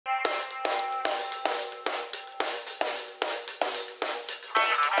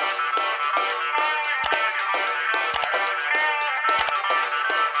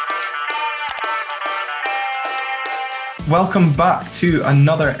Welcome back to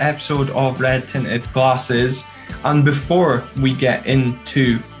another episode of Red Tinted Glasses. And before we get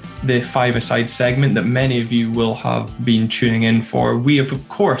into the five-a-side segment that many of you will have been tuning in for, we of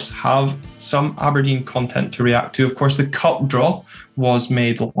course have some Aberdeen content to react to. Of course, the cup draw was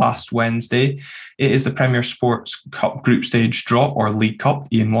made last Wednesday. It is the Premier Sports Cup group stage draw, or League Cup.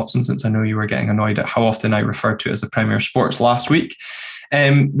 Ian Watson, since I know you were getting annoyed at how often I referred to it as the Premier Sports last week.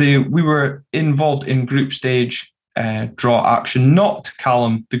 We were involved in group stage draw action, not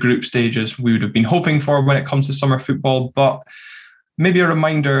Calum, the group stages we would have been hoping for when it comes to summer football, but maybe a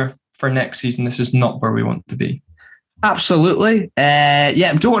reminder for next season, this is not where we want to be. Absolutely.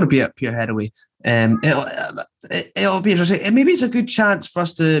 Don't want to be up your head away. It'll be interesting. And maybe it's a good chance for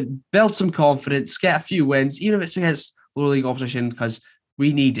us to build some confidence, get a few wins, even if it's against lower league opposition, because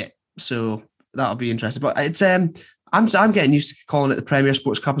we need it. So that'll be interesting. But it's I'm getting used to calling it the Premier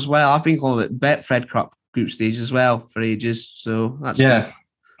Sports Cup as well. I've been calling it Betfred Cup group stage as well for ages. So that's good.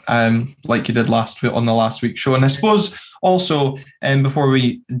 Like you did on the last week's show. And I suppose also, before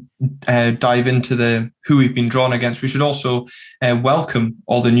we dive into who we've been drawn against, we should also welcome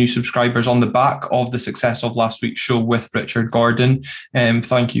all the new subscribers on the back of the success of last week's show with Richard Gordon.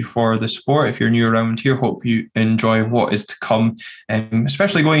 Thank you for the support. If you're new around here, hope you enjoy what is to come,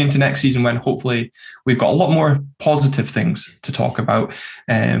 especially going into next season when hopefully we've got a lot more positive things to talk about.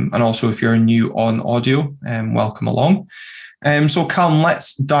 And also, if you're new on audio, welcome along. So Calum,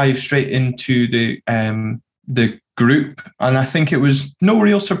 let's dive straight into the group. And I think it was no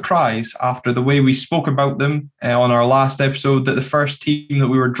real surprise after the way we spoke about them on our last episode that the first team that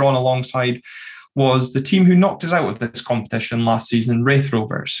we were drawn alongside was the team who knocked us out of this competition last season, Raith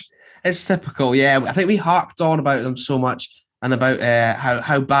Rovers. It's typical, yeah. I think we harped on about them so much and about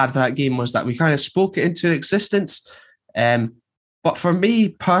how bad that game was that we kind of spoke it into existence. But for me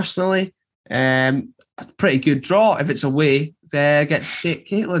personally, pretty good draw if it's away. Get to St.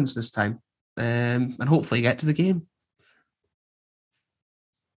 Caitlin's this time, and hopefully get to the game.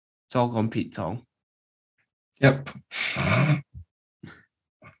 It's all gone Pete Tong. Yep.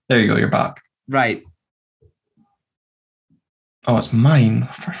 There you go. You're back. Right. Oh, it's mine.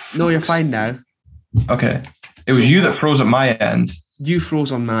 No, you're fine now. Okay. It was you that froze at my end. You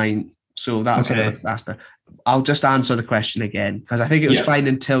froze on mine, so that's okay. A disaster. I'll just answer the question again because I think it was fine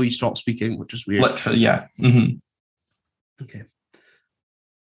until you stopped speaking, which was weird. Literally, yeah. Mm-hmm. Okay.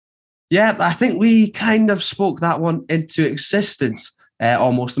 Yeah, I think we kind of spoke that one into existence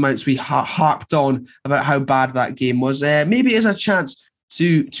almost. The amounts we harped on about how bad that game was. Maybe it is a chance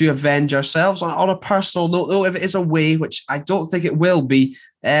to avenge ourselves on a personal note, though. If it is away, which I don't think it will be,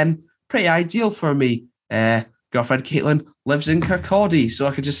 pretty ideal for me. Girlfriend Caitlin lives in Kirkcaldy, so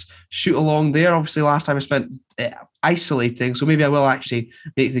I could just shoot along there. Obviously, last time I spent isolating, so maybe I will actually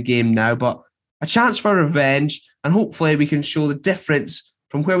make the game now. But a chance for revenge, and hopefully we can show the difference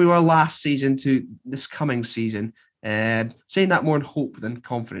from where we were last season to this coming season. Saying that more in hope than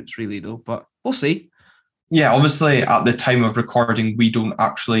confidence, really, though. But we'll see. Yeah, obviously, at the time of recording, we don't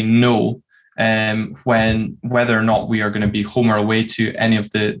actually know whether or not we are going to be home or away to any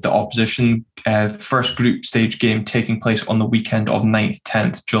of the opposition. First group stage game taking place on the weekend of 9th,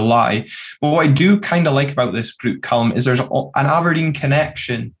 10th July. But what I do kind of like about this group, Calum, is there's an Aberdeen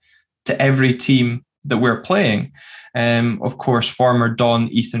connection to every team that we're playing. Of course, former Don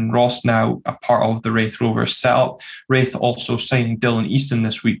Ethan Ross now a part of the Raith Rovers setup. Raith also signing Dylan Easton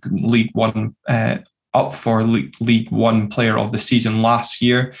this week, League One, up for League One Player of the Season last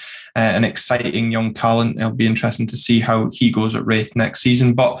year. An exciting young talent. It'll be interesting to see how he goes at Raith next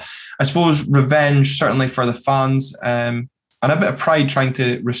season. But I suppose revenge, certainly for the fans, and a bit of pride trying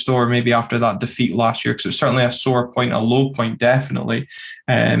to restore maybe after that defeat last year, because it was certainly a sore point, a low point definitely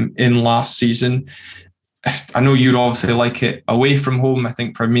in last season. I know you'd obviously like it away from home. I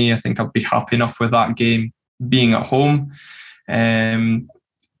think for me, I'd be happy enough with that game being at home.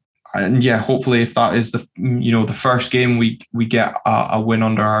 And yeah, hopefully if that is the first game, we get a win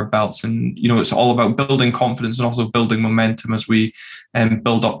under our belts. And, it's all about building confidence and also building momentum as we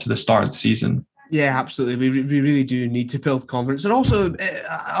build up to the start of the season. Yeah, absolutely. We really do need to build confidence. And also,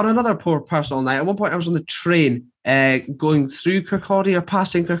 on another poor personal night, at one point I was on the train going through Kirkcaldy or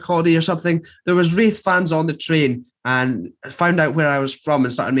passing Kirkcaldy or something. There was Raith fans on the train and found out where I was from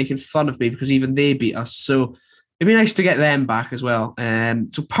and started making fun of me because even they beat us. So it'd be nice to get them back as well.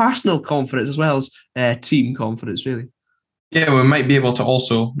 So personal confidence as well as team confidence, really. Yeah, we might be able to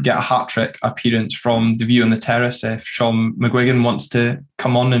also get a hat-trick appearance from the View on the Terrace if Sean McGuigan wants to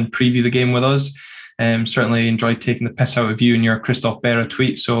come on and preview the game with us. Certainly enjoyed taking the piss out of you in your Christoph Berra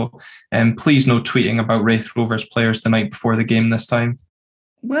tweet. So please no tweeting about Raith Rovers players the night before the game this time.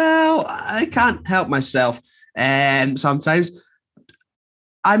 Well, I can't help myself. sometimes.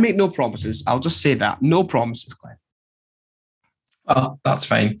 I make no promises. I'll just say that. No promises, Glenn. Oh, that's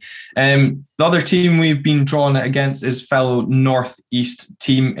fine. The other team we've been drawn against is fellow Northeast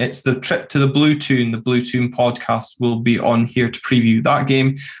team. It's the trip to the Blue Toon. The Blue Toon podcast will be on here to preview that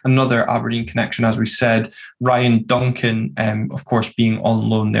game. Another Aberdeen connection, as we said. Ryan Duncan, of course, being on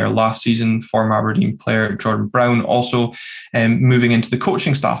loan there last season. Former Aberdeen player Jordan Brown also moving into the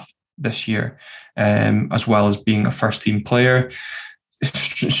coaching staff this year, as well as being a first-team player.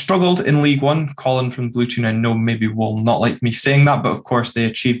 Struggled in League One. Colin from Blue Toon, I know maybe will not like me saying that, but of course they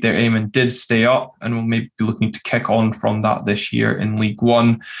achieved their aim and did stay up, and will maybe be looking to kick on from that this year in League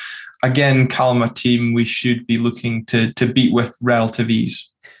One. Again, Calum, a team we should be looking to beat with relative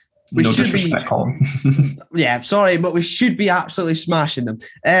ease. No disrespect, Colin. Yeah, sorry, but we should be absolutely smashing them.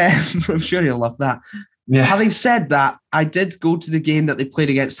 I'm sure you'll love that. Yeah. Having said that, I did go to the game that they played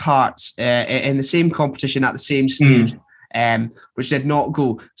against Hearts in the same competition at the same stage. Which did not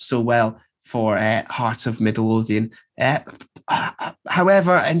go so well for Hearts of Midlothian.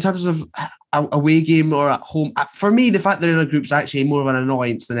 However, in terms of away game or at home, for me, the fact they're in a group is actually more of an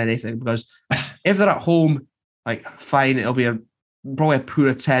annoyance than anything, because if they're at home, like, fine, it'll be probably a poor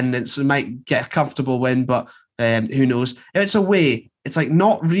attendance. We might get a comfortable win, but who knows? If it's away, it's like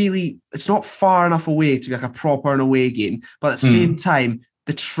it's not far enough away to be like a proper away game, but at the same time,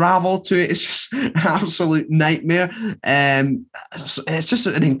 the travel to it is just an absolute nightmare. It's just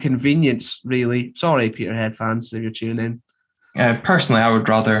an inconvenience, really. Sorry, Peterhead fans, if you're tuning in. Personally, I would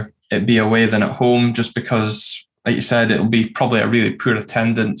rather it be away than at home, just because, like you said, it'll be probably a really poor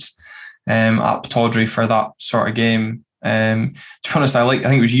attendance at Tawdry for that sort of game. To be honest, I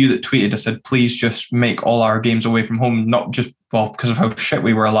think it was you that tweeted, I said, please just make all our games away from home, not just, because of how shit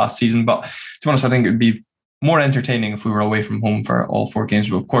we were last season, but to be honest, I think it would be more entertaining if we were away from home for all 4 games.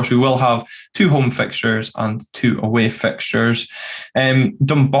 But of course, we will have 2 home fixtures and 2 away fixtures.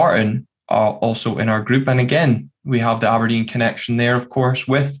 Dumbarton are also in our group. And again, we have the Aberdeen connection there, of course,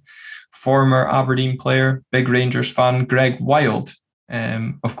 with former Aberdeen player, big Rangers fan, Greg Wild.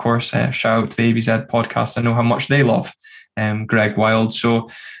 Of course, shout out to the ABZ podcast. I know how much they love Greg Wild. So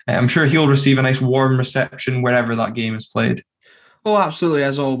I'm sure he'll receive a nice warm reception wherever that game is played. Oh, absolutely,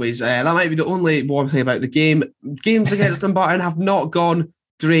 as always. That might be the only warm thing about the game. Games against Dumbarton have not gone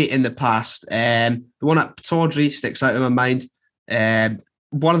great in the past. The one at Tawdry sticks out in my mind.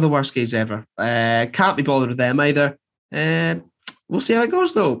 One of the worst games ever. Can't be bothered with them either. We'll see how it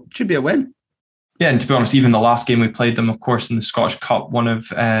goes, though. Should be a win. Yeah, and to be honest, even the last game we played them, of course, in the Scottish Cup, one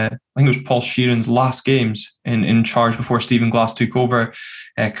of, I think it was Paul Sheeran's last games in charge before Stephen Glass took over.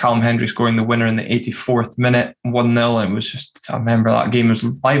 Callum Hendry scoring the winner in the 84th minute, 1-0. It was just, I remember that game was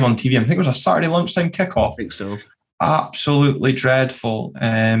live on TV. I think it was a Saturday lunchtime kickoff. I think so. Absolutely dreadful.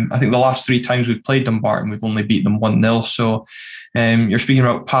 I think the last 3 times we've played Dumbarton, we've only beat them 1-0. So you're speaking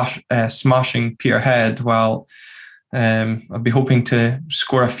about smashing Peterhead. Well, I'd be hoping to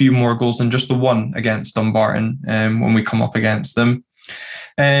score a few more goals than just the one against Dumbarton when we come up against them.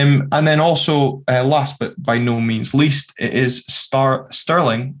 And then also, last but by no means least, it is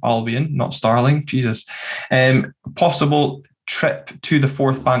Stirling Albion, not Starling, Jesus. Possible trip to the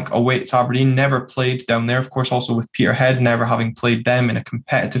Fourth Bank awaits Aberdeen. Never played down there, of course, also with Peterhead, never having played them in a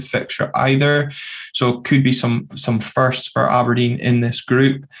competitive fixture either. So it could be some firsts for Aberdeen in this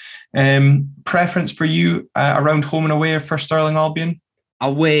group. Preference for you around home and away for Stirling Albion?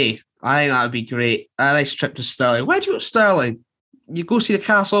 Away. I think that would be great. A nice trip to Stirling. Where do you go to Stirling? You go see the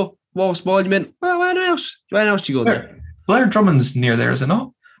castle, Wallace Monument. Well, where else? Where else do you go there? Blair Drummond's near there, is it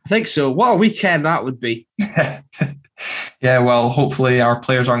not? I think so. What a weekend that would be. Yeah, well, hopefully our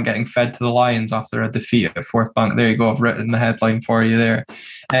players aren't getting fed to the Lions after a defeat at Fourth Bank. There you go. I've written the headline for you there.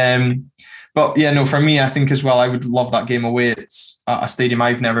 But yeah, no, for me, I think as well, I would love that game away. It's a stadium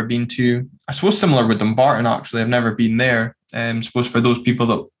I've never been to. I suppose similar with Dumbarton, actually. I've never been there. I suppose for those people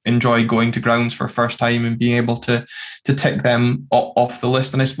that enjoy going to grounds for first time and being able to tick them off the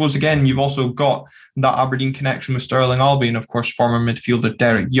list. And I suppose, again, you've also got that Aberdeen connection with Stirling Albion, of course, former midfielder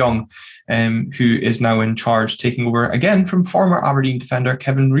Derek Young, who is now in charge, taking over again from former Aberdeen defender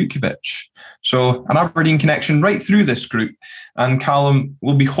Kevin Rukovic. So an Aberdeen connection right through this group. And Callum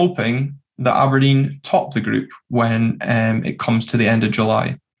will be hoping that Aberdeen top the group when it comes to the end of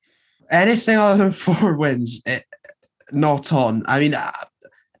July. Anything other than 4 wins, not on. I mean,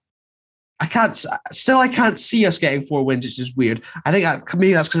 I can't see us getting 4 wins, which is weird. I think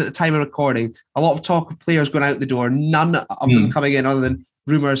maybe that's because at the time of recording, a lot of talk of players going out the door, none of them coming in other than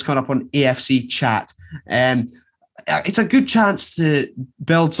rumours coming up on AFC chat. It's a good chance to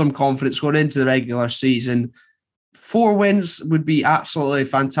build some confidence going into the regular season. 4 wins would be absolutely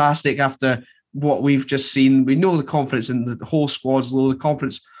fantastic after what we've just seen. We know the confidence in the whole squad's low, the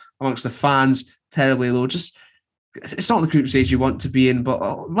confidence amongst the fans terribly low. Just, it's not the group stage you want to be in,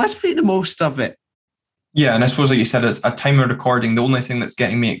 but let's make the most of it. Yeah, and I suppose, like you said, it's a time of recording. The only thing that's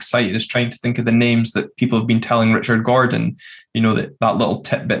getting me excited is trying to think of the names that people have been telling Richard Gordon. You know, that little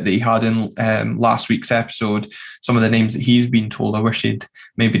tidbit that he had in last week's episode, some of the names that he's been told. I wish he'd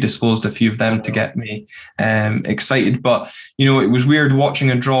maybe disclosed a few of them to get me excited. But, you know, it was weird watching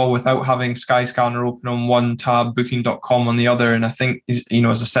a draw without having Skyscanner open on one tab, booking.com on the other. And I think, you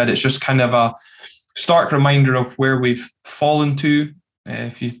know, as I said, it's just kind of a stark reminder of where we've fallen to.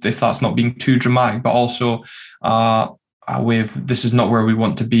 If that's not being too dramatic, but also a way of, this is not where we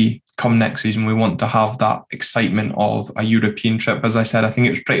want to be come next season. We want to have that excitement of a European trip. As I said, I think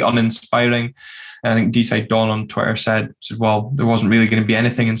it was pretty uninspiring. And I think D-Side Dawn on Twitter said, well, there wasn't really going to be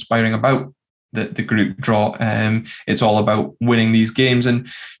anything inspiring about the group draw. It's all about winning these games. And,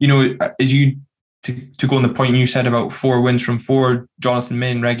 you know, as you to go on the point you said about 4 wins from 4, Jonathan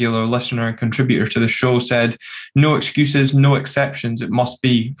Main, regular listener and contributor to the show, said, no excuses, no exceptions. It must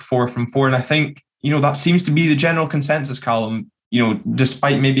be 4 from 4. And I think, you know, that seems to be the general consensus, Callum. You know,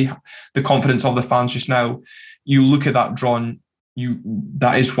 despite maybe the confidence of the fans just now, you look at that draw and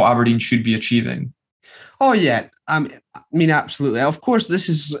that is what Aberdeen should be achieving. Oh, yeah. I mean, absolutely. Of course, this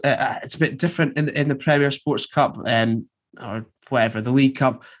is it's a bit different in the Premier Sports Cup or whatever, the League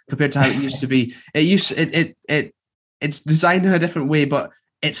Cup, compared to how it used to be. It's designed in a different way, but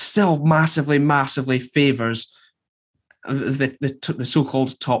it still massively favours the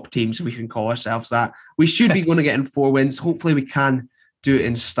so-called top teams, if we can call ourselves that. We should be going to get in 4 wins. Hopefully we can do it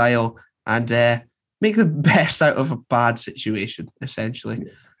in style and make the best out of a bad situation, essentially.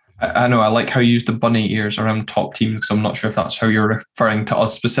 I know, I like how you use the bunny ears around top teams, because I'm not sure if that's how you're referring to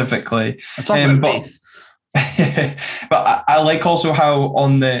us specifically. I'm talking about faith. But I like also how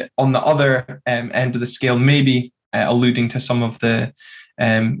on the other end of the scale, maybe alluding to some of the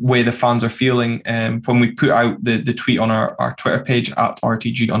way the fans are feeling when we put out the tweet on our Twitter page at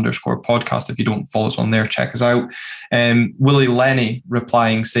RTG_podcast. If you don't follow us on there, check us out. Willie Lenny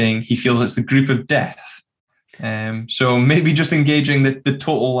replying saying he feels it's the group of death. So maybe just engaging the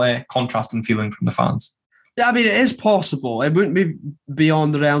total contrast and feeling from the fans. Yeah, I mean, it is possible. It wouldn't be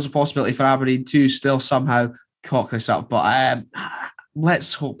beyond the realms of possibility for Aberdeen to still somehow cock this up. But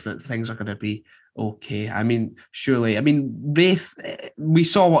let's hope that things are going to be okay. I mean, surely. I mean, Wraith, we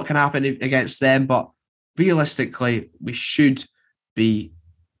saw what can happen against them, but realistically, we should be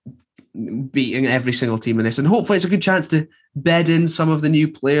beating every single team in this. And hopefully it's a good chance to bed in some of the new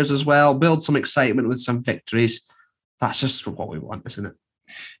players as well, build some excitement with some victories. That's just what we want, isn't it?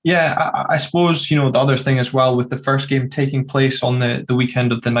 Yeah, I suppose, you know, the other thing as well, with the first game taking place on the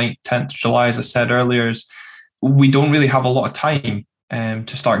weekend of the 9th, 10th of July, as I said earlier, is we don't really have a lot of time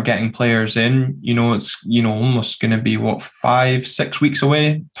to start getting players in. You know, it's, you know, almost going to be 5-6 weeks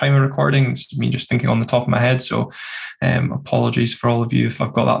away, time of recording. It's me just thinking on the top of my head. So apologies for all of you if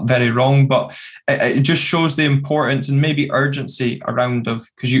I've got that very wrong, but it just shows the importance and maybe urgency around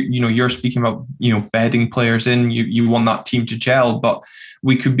because you know, you're speaking about, you know, bedding players in, you want that team to gel, but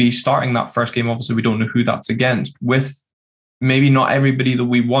we could be starting that first game. Obviously we don't know who that's against, with maybe not everybody that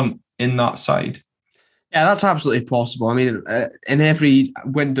we want in that side. Yeah, that's absolutely possible. I mean, in every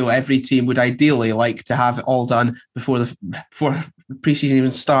window, every team would ideally like to have it all done before pre-season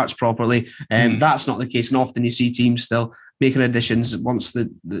even starts properly. And that's not the case. And often you see teams still making additions once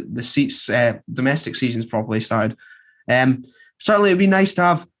the seats, domestic season's properly started. Certainly, it'd be nice to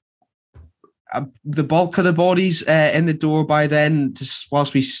have the bulk of the bodies in the door by then,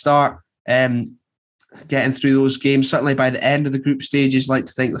 whilst we start getting through those games. Certainly by the end of the group stages, like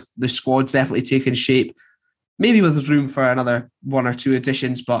to think the squad's definitely taken shape, maybe with room for another 1 or 2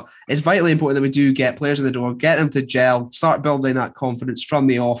 additions, but it's vitally important that we do get players in the door, get them to gel, start building that confidence from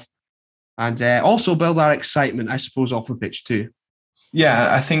the off, and also build our excitement, I suppose, off the pitch too. Yeah,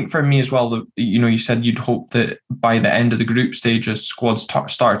 I think for me as well, you know, you said you'd hope that by the end of the group stages, squads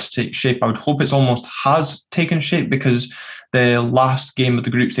start to take shape. I would hope it's almost has taken shape, because the last game of the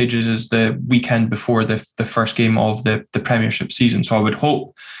group stages is the weekend before the first game of the Premiership season. So I would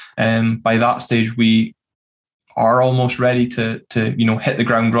hope by that stage we are almost ready to you know, hit the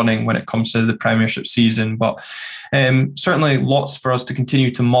ground running when it comes to the Premiership season. But certainly lots for us to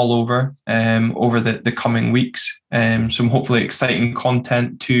continue to mull over the coming weeks. Some hopefully exciting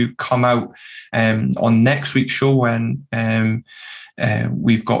content to come out on next week's show, when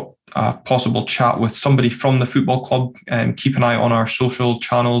we've got a possible chat with somebody from the football club. Keep an eye on our social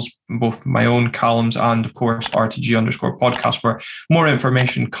channels, both my own, Callum's, and of course RTG_podcast, for more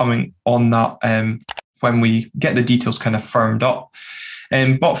information coming on that when we get the details kind of firmed up.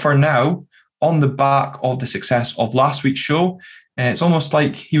 But for now, on the back of the success of last week's show. It's almost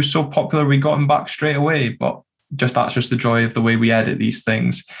like he was so popular we got him back straight away, but that's just the joy of the way we edit these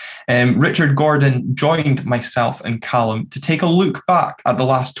things. Richard Gordon joined myself and Callum to take a look back at the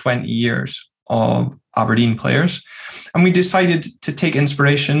last 20 years of Aberdeen players. And we decided to take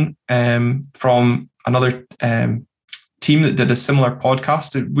inspiration from another team that did a similar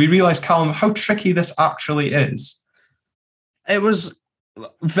podcast. We realised, Callum, how tricky this actually is. It was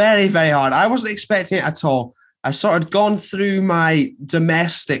very, very hard. I wasn't expecting it at all. I sort of gone through my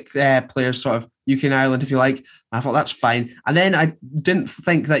domestic players, sort of UK and Ireland, if you like. I thought that's fine. And then I didn't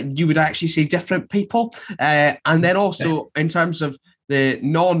think that you would actually say different people. And then also in terms of the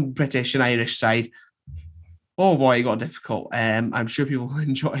non-British and Irish side, oh boy, it got difficult. I'm sure people will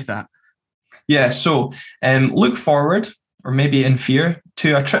enjoy that. Yeah, so look forward, or maybe in fear,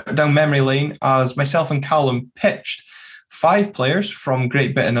 to a trip down memory lane as myself and Callum pitched 5 players from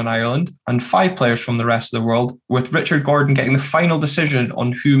Great Britain and Ireland and 5 players from the rest of the world, with Richard Gordon getting the final decision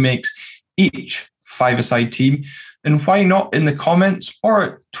on who makes each 5-a-side team. And why not in the comments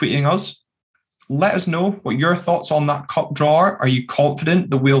or tweeting us? Let us know what your thoughts on that cup draw are. Are you confident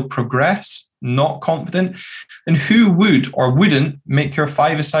that we'll progress? Not confident? And who would or wouldn't make your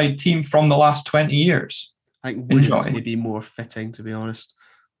 5-a-side team from the last 20 years? I think wouldn't maybe more fitting, to be honest.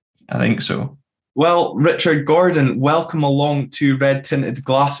 I think so. Well, Richard Gordon, welcome along to Red Tinted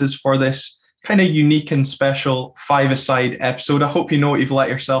Glasses for this kind of unique and special 5-a-side episode. I hope you know what you've let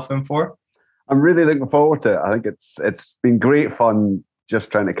yourself in for. I'm really looking forward to it. I think it's been great fun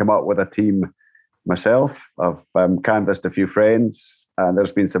just trying to come up with a team myself. I've canvassed a few friends and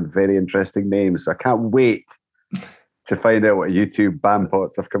there's been some very interesting names. I can't wait to find out what you two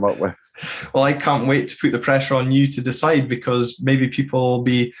bandpots have come up with. Well, I can't wait to put the pressure on you to decide, because maybe people will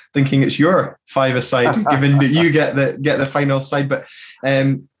be thinking it's your 5-a-side, given that you get the final side. But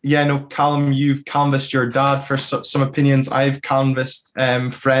Callum, you've canvassed your dad for some opinions. I've canvassed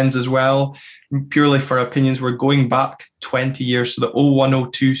friends as well, purely for opinions. We're going back 20 years, so the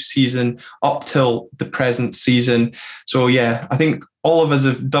 01-02 season up till the present season. So yeah, I think all of us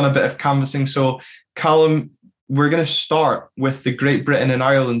have done a bit of canvassing. So Callum, we're going to start with the Great Britain and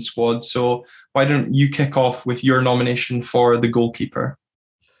Ireland squad. So why don't you kick off with your nomination for the goalkeeper?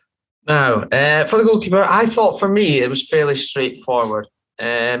 Now, for the goalkeeper, I thought for me it was fairly straightforward.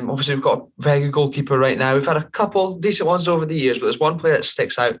 Obviously, we've got a very good goalkeeper right now. We've had a couple decent ones over the years, but there's one player that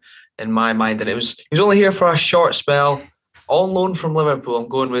sticks out in my mind, and he was only here for a short spell, on loan from Liverpool. I'm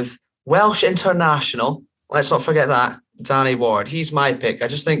going with Welsh international. Let's not forget that, Danny Ward. He's my pick. I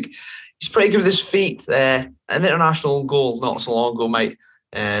just think he's pretty good with his feet. An international goal not so long ago might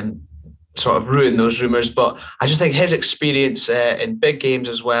sort of ruin those rumours, but I just think his experience in big games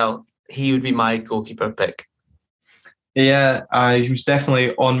as well, he would be my goalkeeper pick. Yeah, he was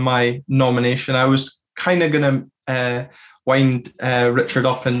definitely on my nomination. I was kind of going to wind Richard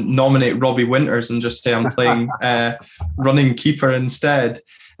up and nominate Robbie Winters and just say I'm playing running keeper instead.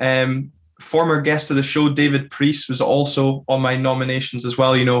 Former guest of the show, David Priest, was also on my nominations as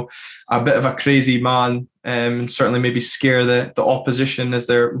well. You know, a bit of a crazy man, and certainly maybe scare the opposition as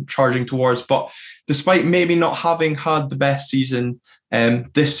they're charging towards. But despite maybe not having had the best season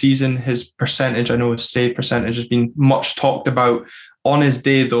this season, his percentage, I know his save percentage has been much talked about. On his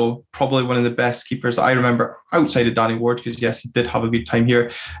day, though, probably one of the best keepers that I remember outside of Danny Ward, because yes, he did have a good time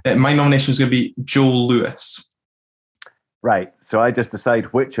here. My nomination is going to be Joel Lewis. Right. So I just decide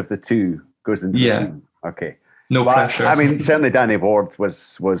which of the two goes into the team. Okay. No pressure. I mean, certainly Danny Ward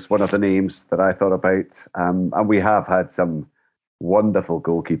was one of the names that I thought about. And we have had some wonderful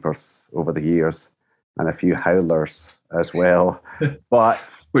goalkeepers over the years and a few howlers as well. But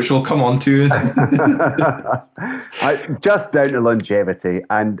which we'll come on to. Just down to longevity.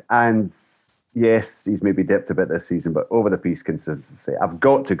 And yes, he's maybe dipped a bit this season, but over the piece consistency, I've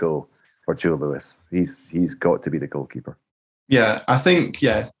got to go for Joe Lewis. He's got to be the goalkeeper. Yeah, I think,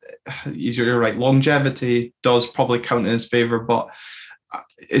 you're right. Longevity does probably count in his favour, but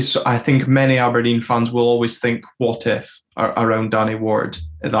I think many Aberdeen fans will always think, what if, around Danny Ward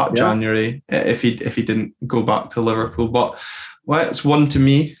that January, if he didn't go back to Liverpool. But well, it's 1 to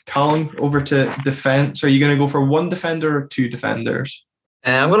me. Callum, over to defence. Are you going to go for one defender or two defenders?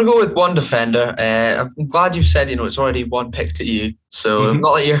 I'm going to go with one defender. I'm glad you've said, it's already one pick to you. So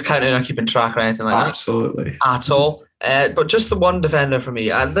not that you're counting or keeping track or anything like Absolutely. that. At all. But just the one defender for me.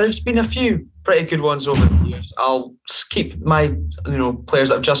 And there's been a few pretty good ones over the years. I'll keep my players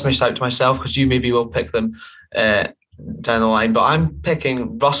that I've just missed out to myself, because you maybe will pick them down the line. But I'm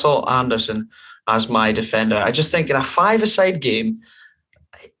picking Russell Anderson as my defender. I just think in a 5-a-side game,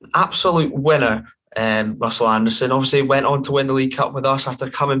 absolute winner. Russell Anderson obviously went on to win the League Cup with us after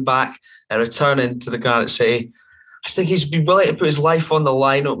coming back returning to the Granite City. I think he's been willing to put his life on the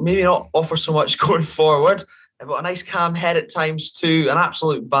line, maybe not offer so much going forward, but a nice calm head at times too, an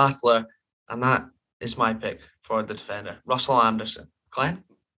absolute battler. And that is my pick for the defender, Russell Anderson. Glenn?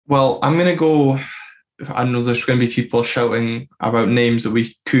 Well, I'm going to go, I know there's going to be people shouting about names that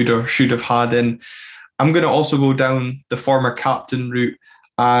we could or should have had in. I'm going to also go down the former captain route,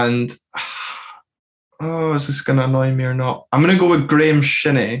 and is this going to annoy me or not? I'm going to go with Graham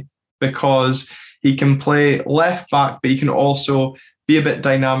Shinney, because he can play left back, but he can also be a bit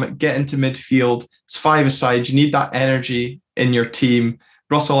dynamic, get into midfield. It's five-a-side. You need that energy in your team.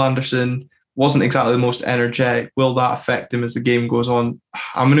 Russell Anderson wasn't exactly the most energetic. Will that affect him as the game goes on?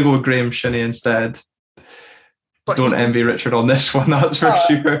 I'm going to go with Graham Shinney instead. But don't envy Richard on this one, that's for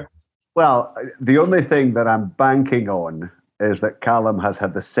sure. Well, the only thing that I'm banking on is that Callum has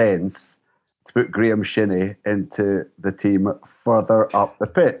had the sense to put Graham Shinney into the team further up the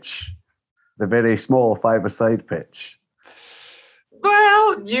pitch, the very small five-a-side pitch.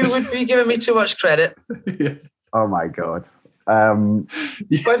 Well, you would be giving me too much credit. Yeah. Oh my God. But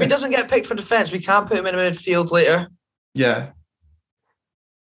if he doesn't get picked for defence, we can put him in midfield later. Yeah.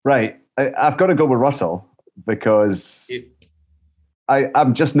 Right. I've got to go with Russell, because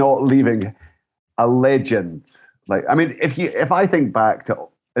I'm just not leaving a legend. Like, I mean, if I think back to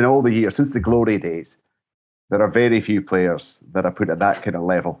in all the years since the glory days, there are very few players that are put at that kind of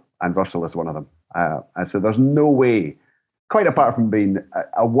level, and Russell is one of them. And so there's no way, quite apart from being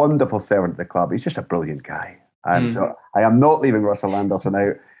a wonderful servant at the club, he's just a brilliant guy. And so I am not leaving Russell Anderson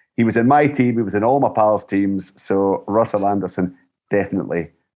out. He was in my team. He was in all my pals' teams. So Russell Anderson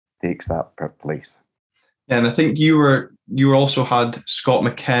definitely takes that place. Yeah, and I think you also had Scott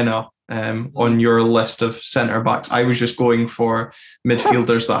McKenna on your list of centre backs. I was just going for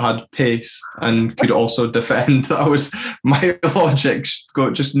midfielders that had pace and could also defend. That was my logic.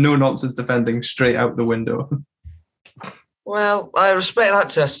 Just no nonsense defending straight out the window. Well, I respect that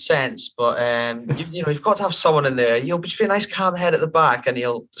to a sense, but you've got to have someone in there. He'll just be a nice calm head at the back, and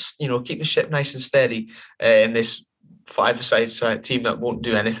he'll keep the ship nice and steady in this five-a-side team that won't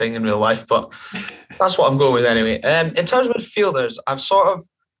do anything in real life. But that's what I'm going with anyway. In terms of midfielders, I've sort of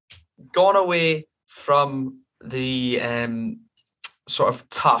gone away from the sort of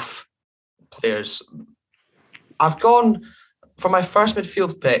tough players. I've gone for my first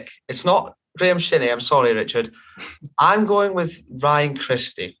midfield pick. It's not Graham Shinney, I'm sorry, Richard. I'm going with Ryan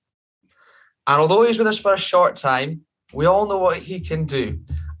Christie. And although he's with us for a short time, we all know what he can do.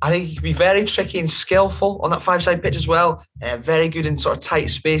 I think he can be very tricky and skillful on that five-side pitch as well. Very good in sort of tight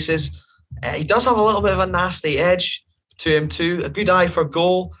spaces. He does have a little bit of a nasty edge to him too. A good eye for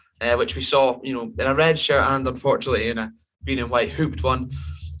goal, which we saw, in a red shirt and unfortunately in a green and white hooped one.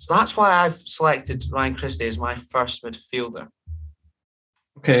 So that's why I've selected Ryan Christie as my first midfielder.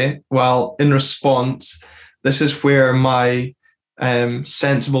 Okay, well, in response, this is where my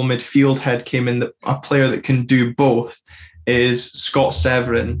sensible midfield head came in. A player that can do both is Scott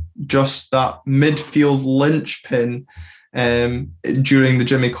Severin, just that midfield linchpin during the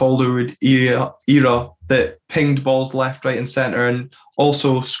Jimmy Calderwood era that pinged balls left, right and centre, and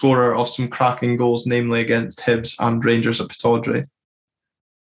also scorer of some cracking goals, namely against Hibs and Rangers at Pittodrie.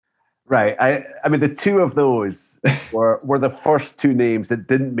 Right. I mean, the two of those were the first two names that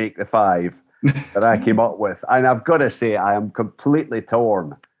didn't make the five that I came up with. And I've got to say, I am completely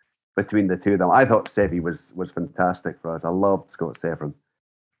torn between the two of them. I thought Sevy was fantastic for us. I loved Scott Severin.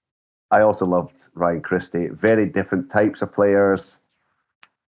 I also loved Ryan Christie. Very different types of players.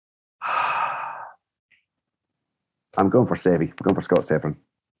 I'm going for Sevy. I'm going for Scott Severin.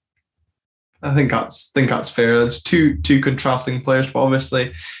 I think that's fair. There's two contrasting players, but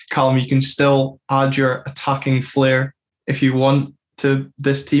obviously, Callum, you can still add your attacking flair if you want to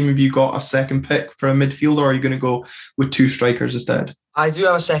this team. Have you got a second pick for a midfielder, or are you going to go with two strikers instead? I do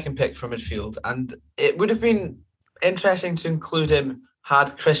have a second pick for midfield, and it would have been interesting to include him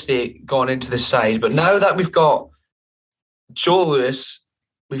had Christie gone into the side. But now that we've got Joe Lewis,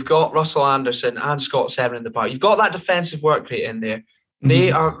 we've got Russell Anderson and Scott Severin in the park, you've got that defensive work rate in there.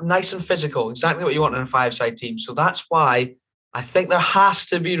 They are nice and physical, exactly what you want in a five-side team. So that's why I think there has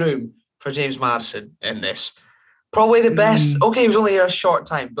to be room for James Maddison in this. Probably the best. Okay, he was only here a short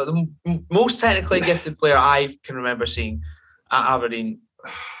time, but the most technically gifted player I can remember seeing at Aberdeen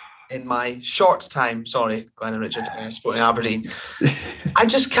in my short time. Sorry, Glenn and Richard, supporting Aberdeen. I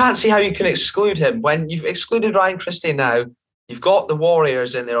just can't see how you can exclude him. When you've excluded Ryan Christie now, you've got the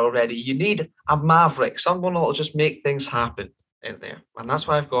Warriors in there already. You need a maverick, someone that will just make things happen in there, and that's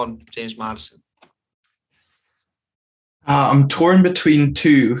why I've gone James Maddison. I'm torn between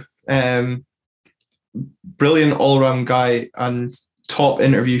two. Brilliant all-round guy, and top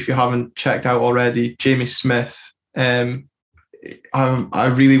interview if you haven't checked out already. Jamie Smith. I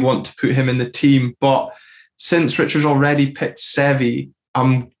really want to put him in the team, but since Richard's already picked Sevi,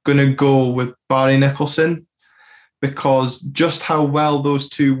 I'm going to go with Barry Nicholson, because just how well those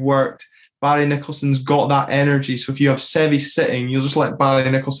two worked. Barry Nicholson's got that energy. So if you have Sevi sitting, you'll just let Barry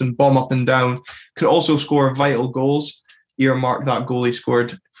Nicholson bomb up and down. Could also score vital goals. Earmark that goal he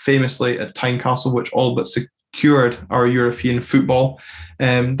scored famously at Tynecastle, which all but secured our European football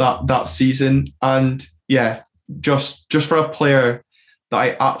that season. And yeah, just for a player that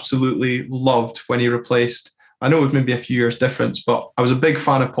I absolutely loved when he replaced, I know it was maybe a few years difference, but I was a big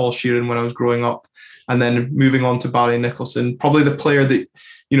fan of Paul Sheeran when I was growing up. And then moving on to Barry Nicholson, probably the player that,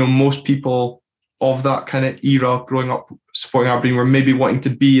 most people of that kind of era growing up supporting Aberdeen were maybe wanting to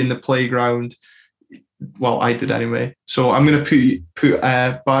be in the playground. Well, I did anyway. So I'm going to put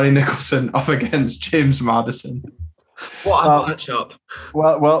Barry Nicholson up against James Maddison. What a matchup.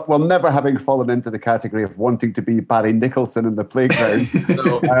 Well, never having fallen into the category of wanting to be Barry Nicholson in the playground.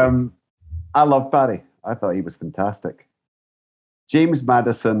 No. I love Barry. I thought he was fantastic. James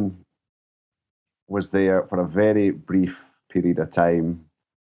Maddison was there for a very brief period of time,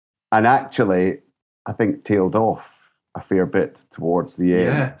 and actually, I think tailed off a fair bit towards the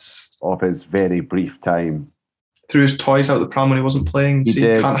end of his very brief time. Threw his toys out the pram when he wasn't playing. He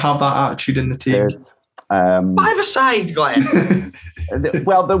did. You can't have that attitude in the team. Five-a-side, Glenn.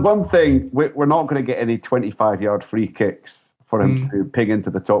 Well, the one thing, we're not going to get any 25-yard free kicks for him to ping into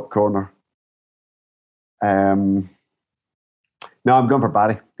the top corner. No, I'm going for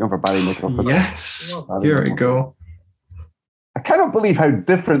Barry. Going for Barry Nicholson. Yes, here we go. I cannot believe how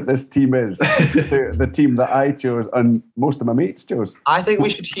different this team is to the team that I chose and most of my mates chose. I think we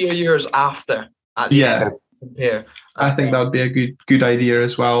should hear yours after. Compare. I think that would be a good idea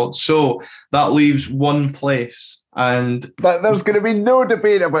as well. So that leaves one place, and there's going to be no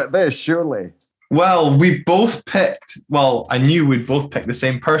debate about this, surely. Well, we both picked. Well, I knew we'd both pick the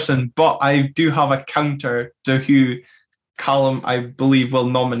same person, but I do have a counter to who Callum, I believe, will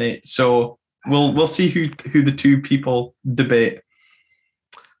nominate. So we'll see who the two people debate.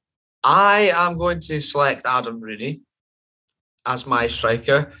 I am going to select Adam Rooney as my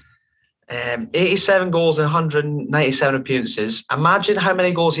striker. 87 goals in 197 appearances. Imagine how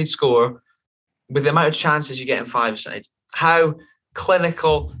many goals he'd score with the amount of chances you get in five-a-side. How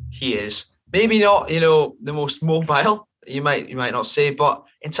clinical he is. Maybe not, the most mobile, you might not say, but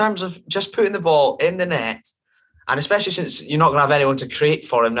in terms of just putting the ball in the net, and especially since you're not going to have anyone to create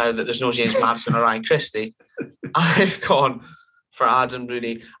for him now that there's no James Maddison or Ryan Christie, I've gone for Adam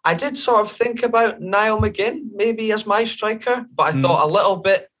Rooney. I did sort of think about Niall McGinn maybe as my striker, but I thought a little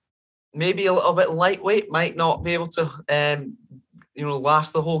bit lightweight, might not be able to,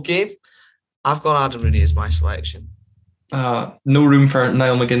 last the whole game. I've gone Adam Rooney as my selection. No room for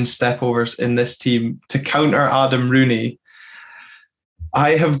Niall McGinn's stepovers in this team. To counter Adam Rooney,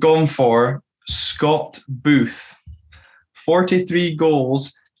 I have gone for Scott Booth. 43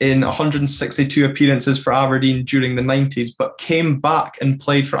 goals in 162 appearances for Aberdeen during the 90s, but came back and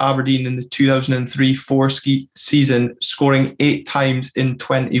played for Aberdeen in the 2003-04 season, scoring 8 times in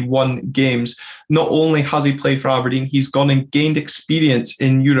 21 games. Not only has he played for Aberdeen, he's gone and gained experience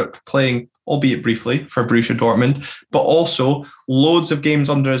in Europe playing, albeit briefly, for Borussia Dortmund, but also loads of games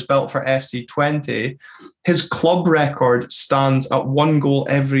under his belt for FC Twente. His club record stands at 1 goal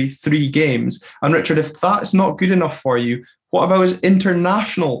every 3 games. And Richard, if that's not good enough for you, what about his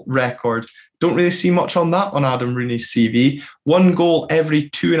international record? Don't really see much on that on Adam Rooney's CV. 1 goal every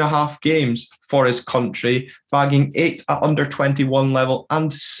 2.5 games for his country, bagging 8 at under 21 level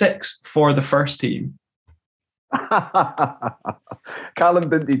and 6 for the first team. Callum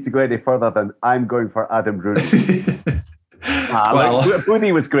didn't need to go any further than I'm going for Adam Rooney.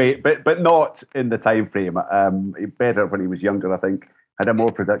 Booney was great, but not in the time frame. Better when he was younger, I think. Had a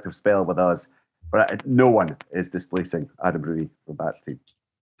more productive spell with us. But no one is displacing Adam Rooney from that team.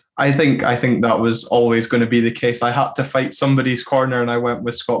 I think that was always going to be the case. I had to fight somebody's corner, and I went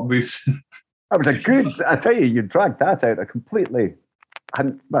with Scott Booth. That was a good. I tell you dragged that out.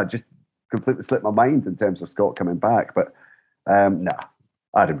 Just completely slipped my mind in terms of Scott coming back. But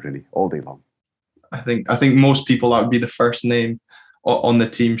Adam Rooney all day long. I think most people that would be the first name on the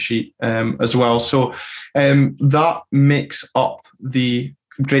team sheet as well. So that makes up the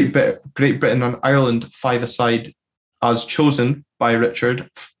Great Britain and Ireland five-a-side as chosen by Richard.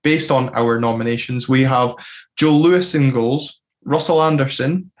 Based on our nominations, we have Joe Lewis in goals, Russell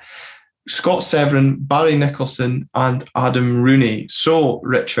Anderson, Scott Severin, Barry Nicholson, and Adam Rooney. So,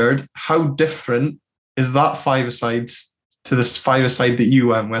 Richard, how different is that five-a-side to this five-a-side that you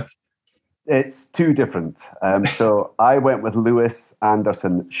went with? It's two different. So I went with Lewis,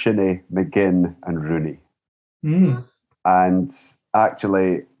 Anderson, Shinnie, McGinn, and Rooney. And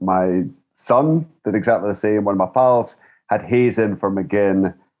actually, my son did exactly the same. One of my pals had Hayes in for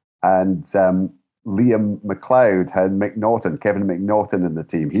McGinn, and Liam McLeod had Kevin McNaughton in the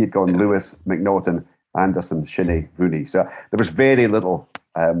team. He had gone Lewis, McNaughton, Anderson, Shinnie, Rooney. So there was very little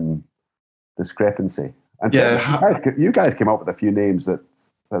discrepancy. And so you guys came up with a few names that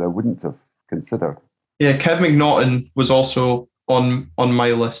I wouldn't have considered. Yeah, Kev McNaughton was also on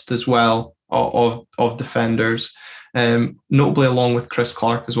my list as well of defenders, notably along with Chris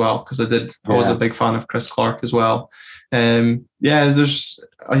Clark as well, because I was a big fan of Chris Clark as well. There's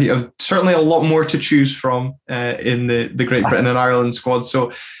certainly a lot more to choose from in the Great Britain and Ireland squad.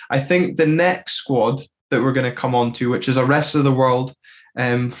 So I think the next squad that we're going to come on to, which is a rest of the world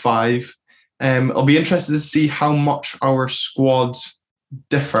 5, I'll be interested to see how much our squads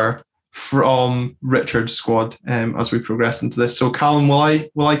differ from Richard's squad as we progress into this. So Callum,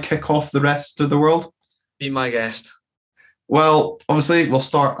 will I kick off the rest of the world? Be my guest. Well, obviously we'll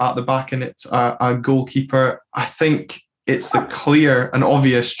start at the back, and it's a goalkeeper. I think it's the clear and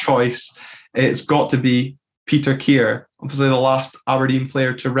obvious choice. It's got to be Peter Keir, obviously the last Aberdeen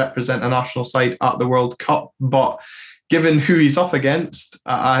player to represent a national side at the World Cup. But given who he's up against,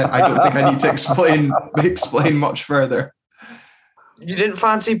 I don't think I need to explain much further. You didn't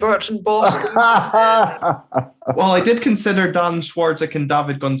fancy Bertrand Boston? Well, I did consider Dan Swartzik and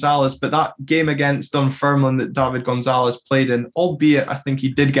David Gonzalez, but that game against Dunfermline that David Gonzalez played in, albeit I think he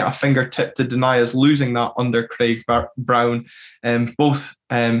did get a fingertip to deny us losing that under Craig Brown, both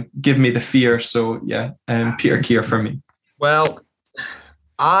give me the fear. So, Peter Keir for me. Well,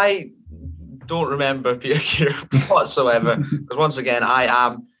 I don't remember Peter Keir whatsoever, because once again, I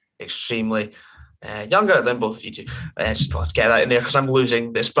am extremely younger than both of you two. Just thought to get that in there because I'm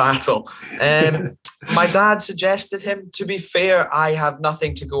losing this battle. My dad suggested him. To be fair, I have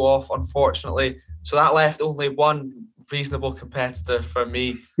nothing to go off, unfortunately. So that left only one reasonable competitor for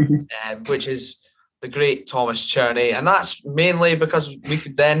me, which is the great Thomas Cherney. And that's mainly because we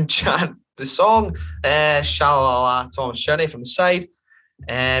could then chant the song, Sha-la-la-la, Thomas Cherney from the side.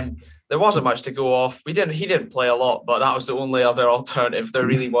 There wasn't much to go off. He didn't play a lot, but that was the only other alternative there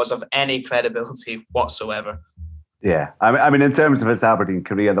really was of any credibility whatsoever. Yeah, I mean, in terms of his Aberdeen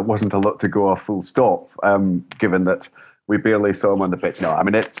career, there wasn't a lot to go off full stop, given that we barely saw him on the pitch. No, I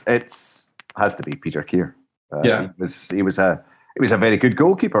mean, it has to be Peter Keir. He was a very good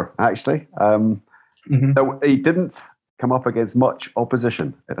goalkeeper, actually. So he didn't come up against much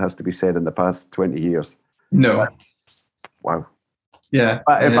opposition, it has to be said, in the past 20 years. No. Wow. Yeah.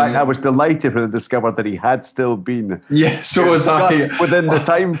 In fact, I was delighted when I discovered that he had still been. Yeah, so was I. Within the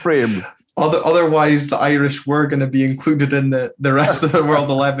time frame. Otherwise, the Irish were going to be included in the rest of the World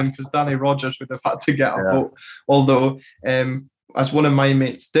 11 because Danny Rogers would have had to get a vote. Although, as one of my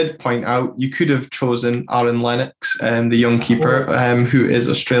mates did point out, you could have chosen Aaron Lennox, the young keeper, who is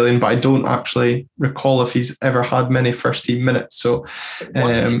Australian, but I don't actually recall if he's ever had many first team minutes. So,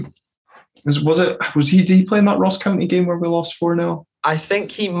 did he play in that Ross County game where we lost 4-0? I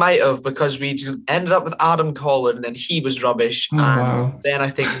think he might have, because we ended up with Adam Collin and then he was rubbish. Then I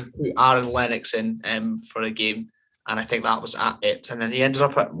think we put Aaron Lennox in for a game, and I think that was at it. And then he ended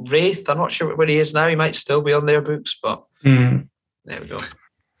up at Wraith. I'm not sure where he is now. He might still be on their books, but there we go.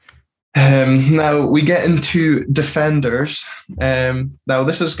 Now we get into defenders. Now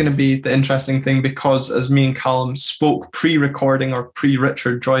this is going to be the interesting thing, because as me and Callum spoke pre-recording or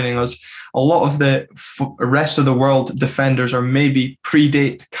pre-Richard joining us, a lot of the rest of the world defenders are maybe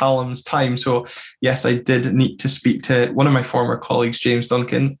predate Callum's time. So yes, I did need to speak to one of my former colleagues, James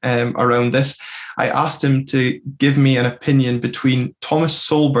Duncan, around this. I asked him to give me an opinion between Thomas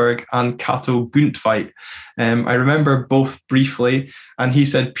Solberg and Cato Guntveit. I remember both briefly, and he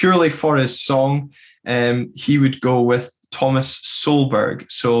said purely for his song, he would go with Thomas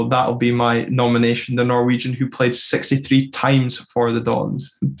Solberg. So that'll be my nomination, the Norwegian who played 63 times for the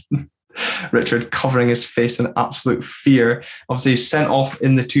Dons. Richard covering his face in absolute fear. Obviously, he's sent off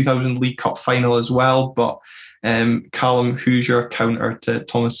in the 2000 League Cup final as well. But Callum, who's your counter to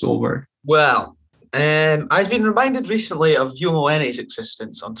Thomas Solberg? Well, I've been reminded recently of Yomoene's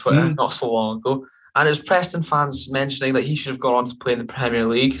existence on Twitter not so long ago. And it was Preston fans mentioning that he should have gone on to play in the Premier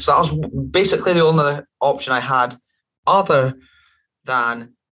League. So that was basically the only option I had other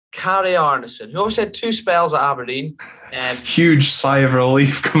than Kari Arneson, who always had 2 spells at Aberdeen. Huge sigh of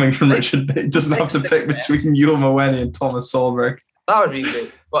relief coming from Richard. He doesn't have to pick between Yomoene and Thomas Solberg. That would be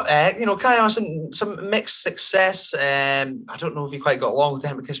great. But, Kari Arneson, some mixed success. I don't know if he quite got along with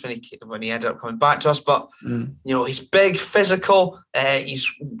him because when he ended up coming back to us. But, he's big, physical.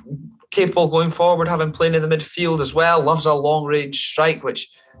 He's capable going forward, having played in the midfield as well. Loves a long-range strike, which,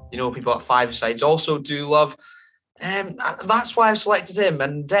 people at five-a-sides also do love. That's why I've selected him,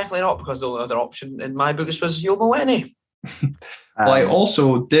 and definitely not because the only other option in my books was Yo Mawene. Well, I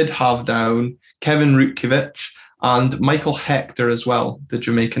also did have down Kevin Rutkiewicz and Michael Hector as well, the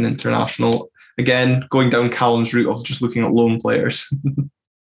Jamaican international. Again, going down Calum's route of just looking at lone players.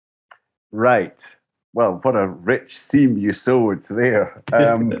 Right. Well, what a rich seam you sowed there.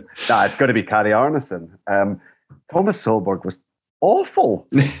 It's got to be Kari Arnason. Thomas Solberg was awful.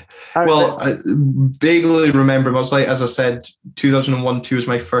 Well, I vaguely remember him. I was like, as I said, 2001-2 was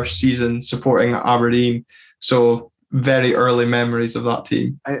my first season supporting Aberdeen. So very early memories of that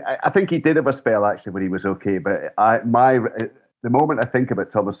team. I think he did have a spell actually when he was okay, but the moment I think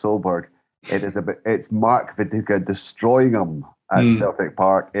about Thomas Solberg, it's Mark Viduka destroying him at Celtic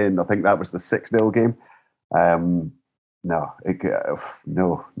Park I think that was the 6-0 game. No.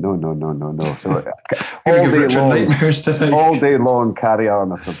 So all day long, Kari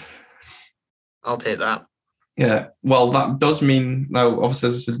Arnason. I'll take that. Yeah, well, that does mean now. Obviously,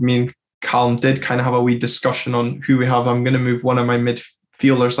 as I said, me and Calum did kind of have a wee discussion on who we have. I'm going to move one of my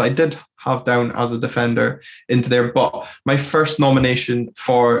midfielders that I did have down as a defender into there. But my first nomination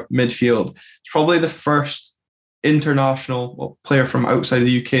for midfield is probably the first international player from outside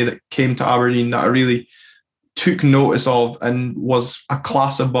the UK that came to Aberdeen that I really took notice of and was a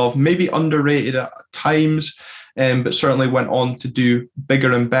class above, maybe underrated at times, but certainly went on to do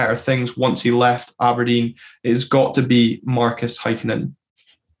bigger and better things once he left Aberdeen. It's got to be Marcus Heikkinen.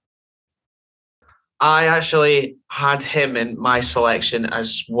 I actually had him in my selection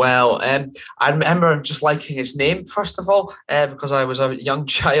as well. I remember just liking his name, first of all, because I was a young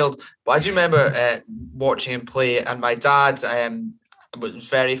child. But I do remember watching him play, and my dad was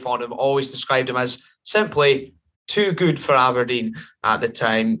very fond of him, always described him as simply too good for Aberdeen at the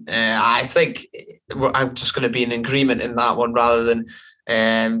time. I think I'm just going to be in agreement in that one rather than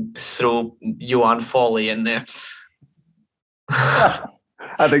throw Johan Foley in there.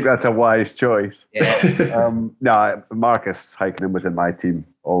 I think that's a wise choice. Yeah. Marcus Heikkinen was in my team.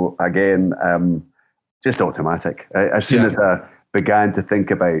 Just automatic. As soon as I began to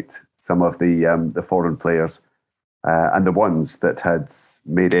think about some of the foreign players and the ones that had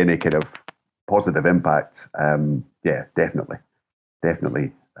made any kind of positive impact, definitely,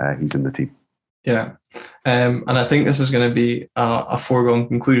 he's in the team. Yeah, and I think this is going to be a foregone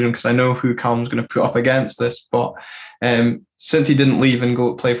conclusion because I know who Calum's going to put up against this, but since he didn't leave and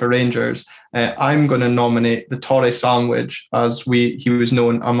go play for Rangers, I'm going to nominate the Torre sandwich, as he was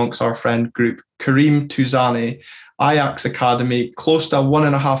known amongst our friend group, Karim Touzani, Ajax Academy, close to a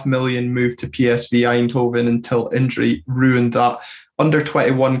 $1.5 million move to PSV Eindhoven until injury ruined that. Under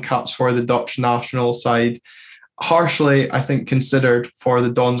 21 caps for the Dutch national side. Harshly, I think, considered for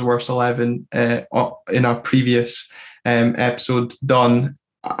the Don's Worst 11 in a previous episode done.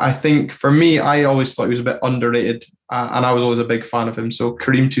 I think for me, I always thought he was a bit underrated and I was always a big fan of him. So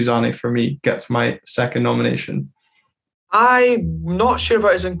Karim Touzani for me gets my second nomination. I'm not sure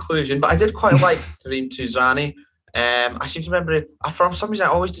about his inclusion, but I did quite like Karim Touzani. I seem to remember, for some reason, I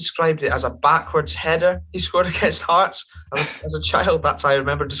always described it as a backwards header he scored against Hearts. As a child, that's how I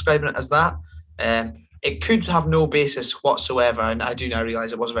remember describing it as that. It could have no basis whatsoever, and I do now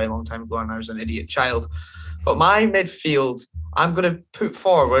realise it was a very long time ago and I was an idiot child. But my midfield, I'm going to put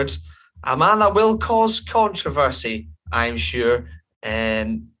forward a man that will cause controversy, I'm sure,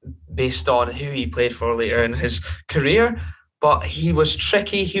 based on who he played for later in his career. But he was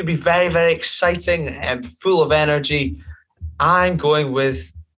tricky. He'd be very, very exciting and full of energy. I'm going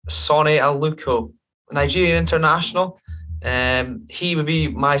with Sonny Aluko, Nigerian international. He would be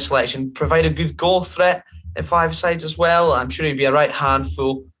my selection. Provide a good goal threat at five sides as well. I'm sure he'd be a right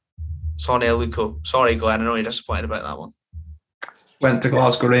handful. Sonny Aluko. Sorry, Glenn. I know you're disappointed about that one. Went to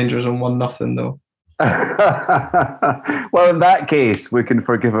Glasgow Rangers and won nothing, though. Well, in that case, we can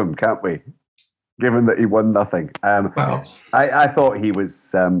forgive him, can't we? Given that he won nothing. Wow. I thought he was,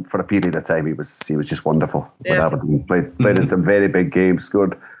 for a period of time, he was just wonderful. Yeah. Played in some very big games,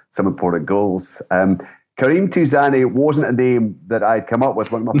 scored some important goals. Karim Touzani wasn't a name that I'd come up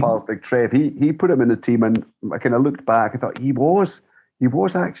with. One of my pals, Big Trev, he put him in the team, and I kind of looked back. I thought he was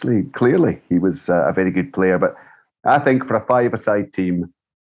actually, clearly, he was a very good player. But I think for a five-a-side team,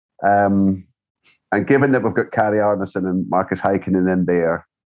 and given that we've got Kari Arnason and Marcus Heikkinen in there,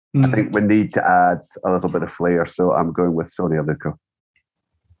 I think we need to add a little bit of flair. So I'm going with Sonny Aluko.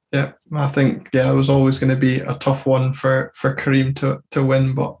 Yeah, I think it was always going to be a tough one for Karim to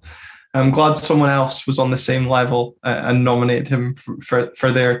win, but I'm glad someone else was on the same level and nominated him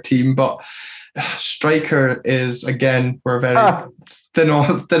for their team. But striker is, again, we're very thin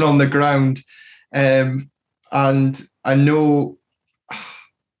on the ground, and I know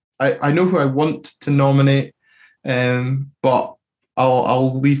who I want to nominate, but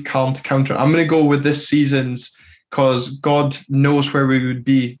I'll leave Calum to counter. I'm going to go with this season's, because God knows where we would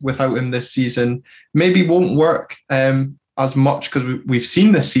be without him this season. Maybe won't work as much, because we've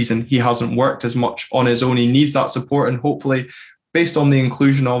seen this season he hasn't worked as much on his own. He needs that support, and hopefully, based on the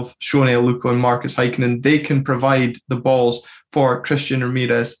inclusion of Shone Aluko and Marcus Heikkinen, they can provide the balls for Christian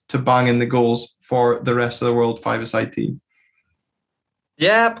Ramirez to bang in the goals for the rest of the world five-a-side team.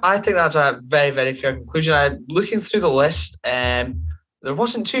 Yeah, I think that's a very, very fair conclusion. Looking through the list, there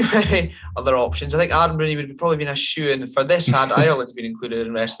wasn't too many other options. I think Adam Rooney would have probably been a shoe-in for this had Ireland been included in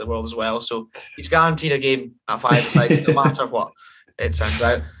the rest of the world as well. So he's guaranteed a game at five-a-sides no matter what it turns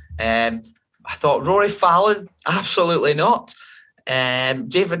out. I thought Rory Fallon, absolutely not.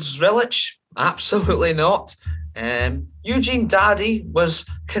 David Zrilic, absolutely not. Eugene Daddy was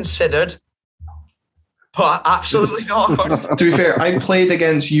considered, but absolutely not. To be fair, I played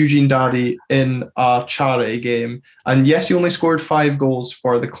against Eugene Daddy in a charity game, and yes, he only scored 5 goals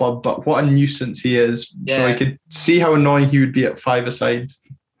for the club, but what a nuisance he is. Yeah. So I could see how annoying he would be at five-a-sides.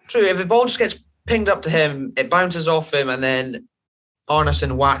 True, if the ball just gets pinged up to him, it bounces off him, and then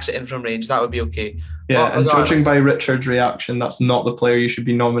Arneson whacks it in from range, that would be okay. Yeah, and judging by Richard's reaction, that's not the player you should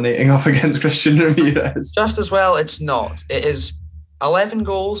be nominating up against Christian Ramirez. Just as well, it's not. It is 11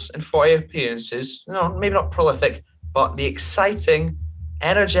 goals in 40 appearances. No, maybe not prolific, but the exciting,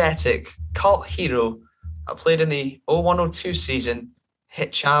 energetic cult hero that played in the 01-02 season,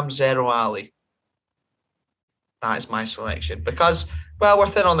 Hicham Zero Ali. That is my selection because, well, we're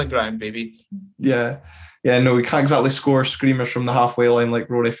thin on the ground, baby. Yeah, no, we can't exactly score screamers from the halfway line like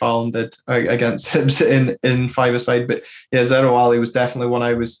Rory Fallon did against Hibs in five-a-side. But yeah, Zero Ali was definitely one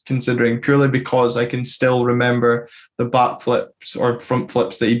I was considering, purely because I can still remember the back flips or front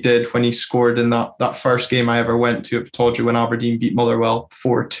flips that he did when he scored in that first game I ever went to at Pataudry when Aberdeen beat Motherwell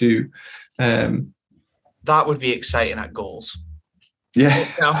 4-2. That would be exciting at goals. Yeah.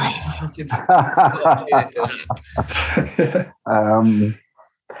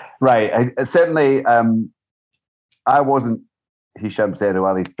 Right. Certainly, I wasn't Hicham Zero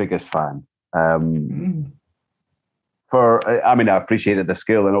Ali's biggest fan. I appreciated the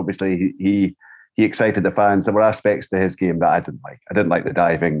skill, and obviously he excited the fans. There were aspects to his game that I didn't like. I didn't like the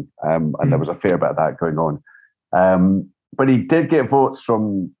diving, and there was a fair bit of that going on. But he did get votes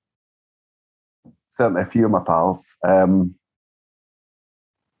from certainly a few of my pals.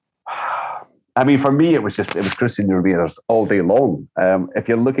 For me, it was Christian Ramirez all day long. If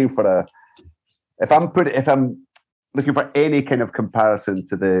you're looking for if I'm looking for any kind of comparison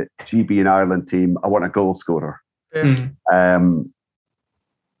to the GB and Ireland team, I want a goal scorer. And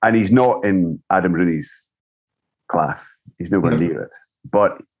he's not in Adam Rooney's class. He's nowhere near it.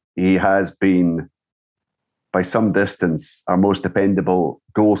 But he has been, by some distance, our most dependable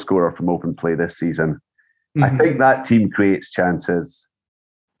goal scorer from open play this season. I think that team creates chances.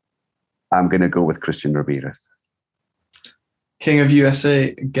 I'm going to go with Christian Ramirez. King of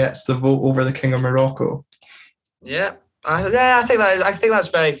USA gets the vote over the King of Morocco. Yeah, I think that's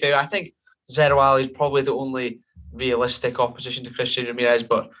very fair. I think Zero Ali is probably the only realistic opposition to Christian Ramirez,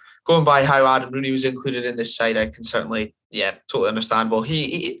 but going by how Adam Rooney was included in this side, I can certainly, totally understandable.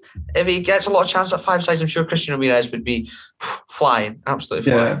 He if he gets a lot of chances at five-a-sides, I'm sure Christian Ramirez would be flying,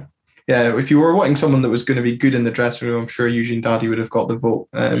 absolutely flying. Yeah, if you were wanting someone that was going to be good in the dressing room, I'm sure Eugene Daddy would have got the vote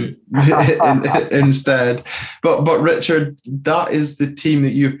instead. But Richard, that is the team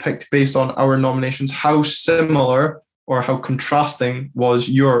that you've picked based on our nominations. How similar or how contrasting was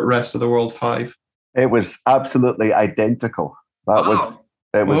your rest of the world five? It was absolutely identical. It was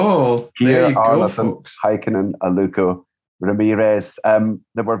there you go, folks. Heikkinen, Aluko, Ramirez.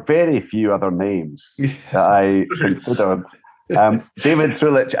 There were very few other names that I considered. David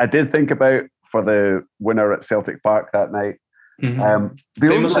Zrilic, I did think about for the winner at Celtic Park that night.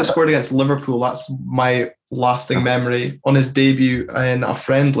 Famously scored against Liverpool. That's my lasting memory on his debut in a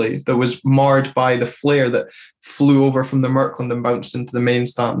friendly that was marred by the flare that flew over from the Merkland and bounced into the main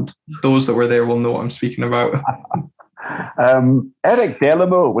stand. Those that were there will know what I'm speaking about. Eric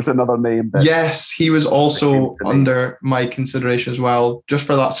Delamo was another name. Yes, he was also under my consideration as well, just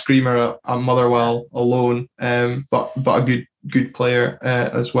for that screamer at Motherwell alone. But a good player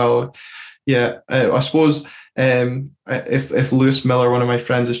as well. Yeah, I suppose if Lewis Miller, one of my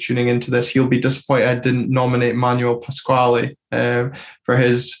friends, is tuning into this, he'll be disappointed I didn't nominate Manuel Pasquale for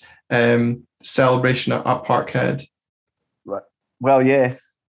his celebration at Parkhead. Right. Well, yes.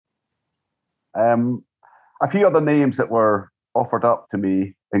 A few other names that were offered up to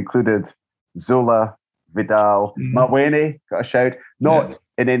me included Zola, Vidal, Mawene, got a shout, not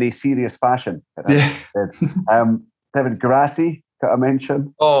in any serious fashion. David Grassi, got a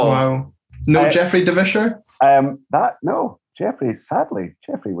mention. Oh, wow. No Jeffrey Dervisher?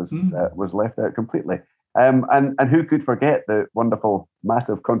 Jeffrey was left out completely. And who could forget the wonderful,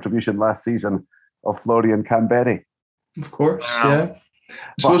 massive contribution last season of Florian Kamberi? Of course, yeah. I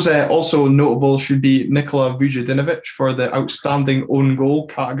suppose also notable should be Nikola Vujadinovic for the outstanding own goal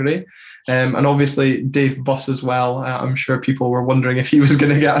category. And obviously Dave Buss as well. I'm sure people were wondering if he was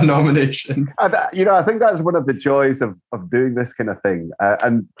going to get a nomination. I think that's one of the joys of doing this kind of thing.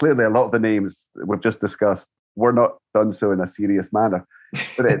 And clearly a lot of the names we've just discussed were not done so in a serious manner.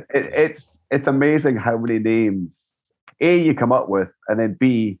 But it's amazing how many names, A, you come up with, and then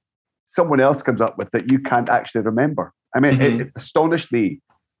B, someone else comes up with that you can't actually remember. I mean, it's astonished me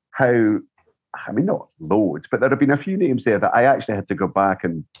how, not loads, but there have been a few names there that I actually had to go back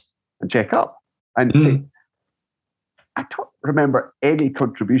and check up and say, I don't remember any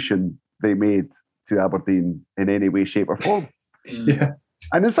contribution they made to Aberdeen in any way, shape or form. Yeah.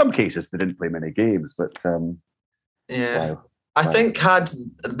 And in some cases, they didn't play many games, but I think had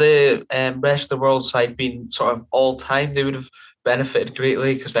the rest of the world side been sort of all time, they would have benefited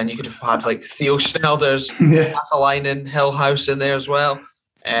greatly, because then you could have had like Theo Schnelders, Atalainen, Hillhouse in there as well.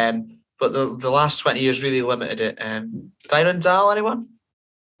 But the last 20 years really limited it. Dyron Dahl, anyone?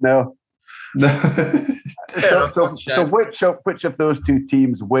 No. So which of those two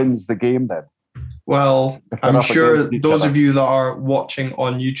teams wins the game then? Well, I'm sure those of you that are watching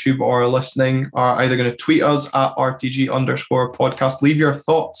on YouTube or listening are either going to tweet us at RTG_podcast. Leave your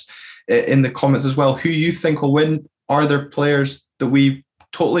thoughts in the comments as well. Who you think will win? Are there players that we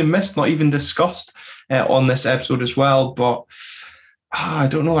totally missed, not even discussed on this episode as well? But I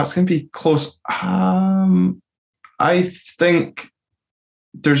don't know. That's going to be close. I think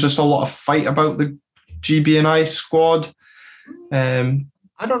there's just a lot of fight about the GB&I squad. I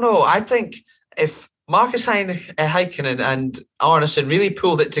don't know. I think if Marcus Heikkinen and Arneson really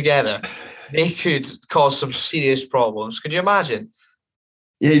pulled it together, they could cause some serious problems. Could you imagine?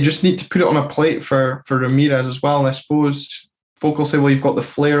 Yeah, you just need to put it on a plate for Ramirez as well. And I suppose folk will say, well, you've got the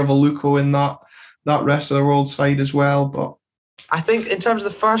flair of Aluko in that rest of the world side as well. But I think in terms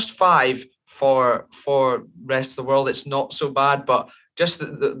of the first five for rest of the world, it's not so bad. But just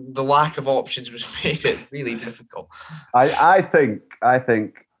the lack of options was made it really difficult. I think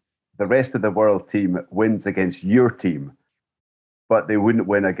the rest of the world team wins against your team, but they wouldn't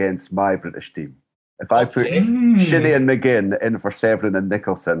win against my British team. If I put Shinnie and McGinn in for Severin and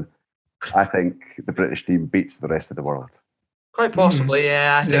Nicholson, I think the British team beats the rest of the world. Quite possibly,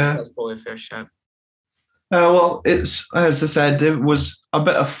 yeah. I think that's probably a fair shout. Well, it's, as I said, it was a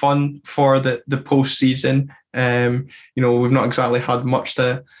bit of fun for the postseason. We've not exactly had much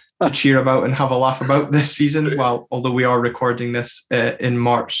to cheer about and have a laugh about this season. Well, although we are recording this in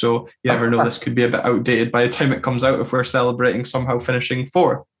March, so you never know, this could be a bit outdated by the time it comes out if we're celebrating somehow finishing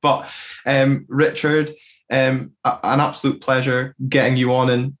fourth. But Richard, an absolute pleasure getting you on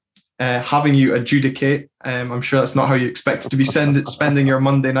and having you adjudicate. I'm sure that's not how you expect to be spending your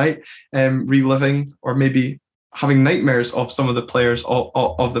Monday night, reliving or maybe having nightmares of some of the players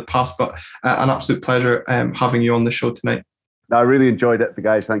of the past. But an absolute pleasure having you on the show tonight. I really enjoyed it,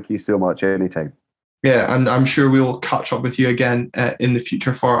 guys. Thank you so much. Anytime. Yeah, and I'm sure we will catch up with you again in the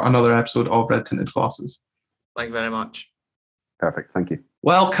future for another episode of Red Tinted Glasses. Thank you very much. Perfect. Thank you.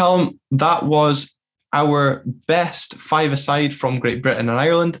 Well, Calum, that was our best five-a-side from Great Britain and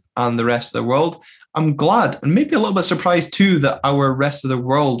Ireland and the rest of the world. I'm glad and maybe a little bit surprised too that our rest of the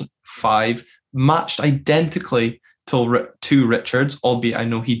world five matched identically to Richard's, albeit I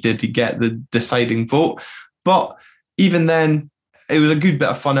know he did get the deciding vote. But even then, it was a good bit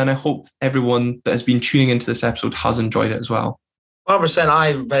of fun, and I hope everyone that has been tuning into this episode has enjoyed it as well. 100%.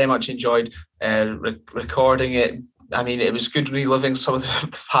 I very much enjoyed recording it. I mean, it was good reliving some of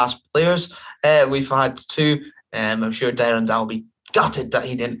the past players we've had too. I'm sure Darren Dow will be gutted that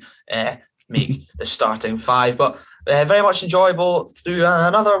he didn't make the starting five, but very much enjoyable through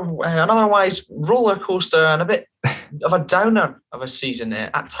an otherwise roller coaster and a bit of a downer of a season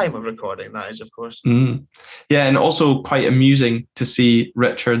at time of recording, that is, of course. Yeah, and also quite amusing to see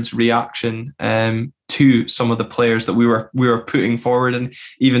Richard's reaction to some of the players that we were putting forward, and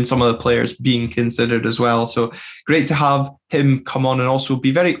even some of the players being considered as well. So great to have him come on and also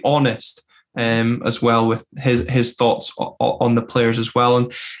be very honest as well with his thoughts on the players as well.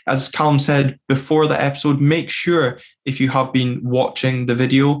 And as Calum said before the episode, make sure if you have been watching the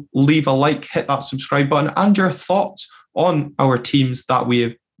video, leave a like, hit that subscribe button, and your thoughts on our teams that we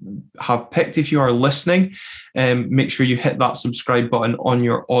have have picked. If you are listening, make sure you hit that subscribe button on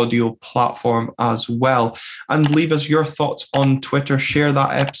your audio platform as well, and leave us your thoughts on Twitter. Share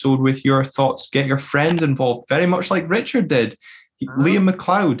that episode with your thoughts. Get your friends involved, very much like Richard did. Liam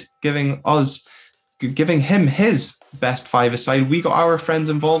McLeod giving him his best 5-a-side. We got our friends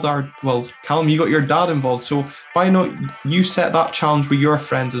involved. Callum, you got your dad involved. So why not you set that challenge with your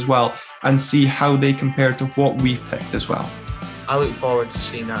friends as well and see how they compare to what we've picked as well. I look forward to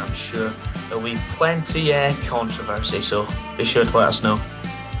seeing that. I'm sure there'll be plenty controversy, so be sure to let us know.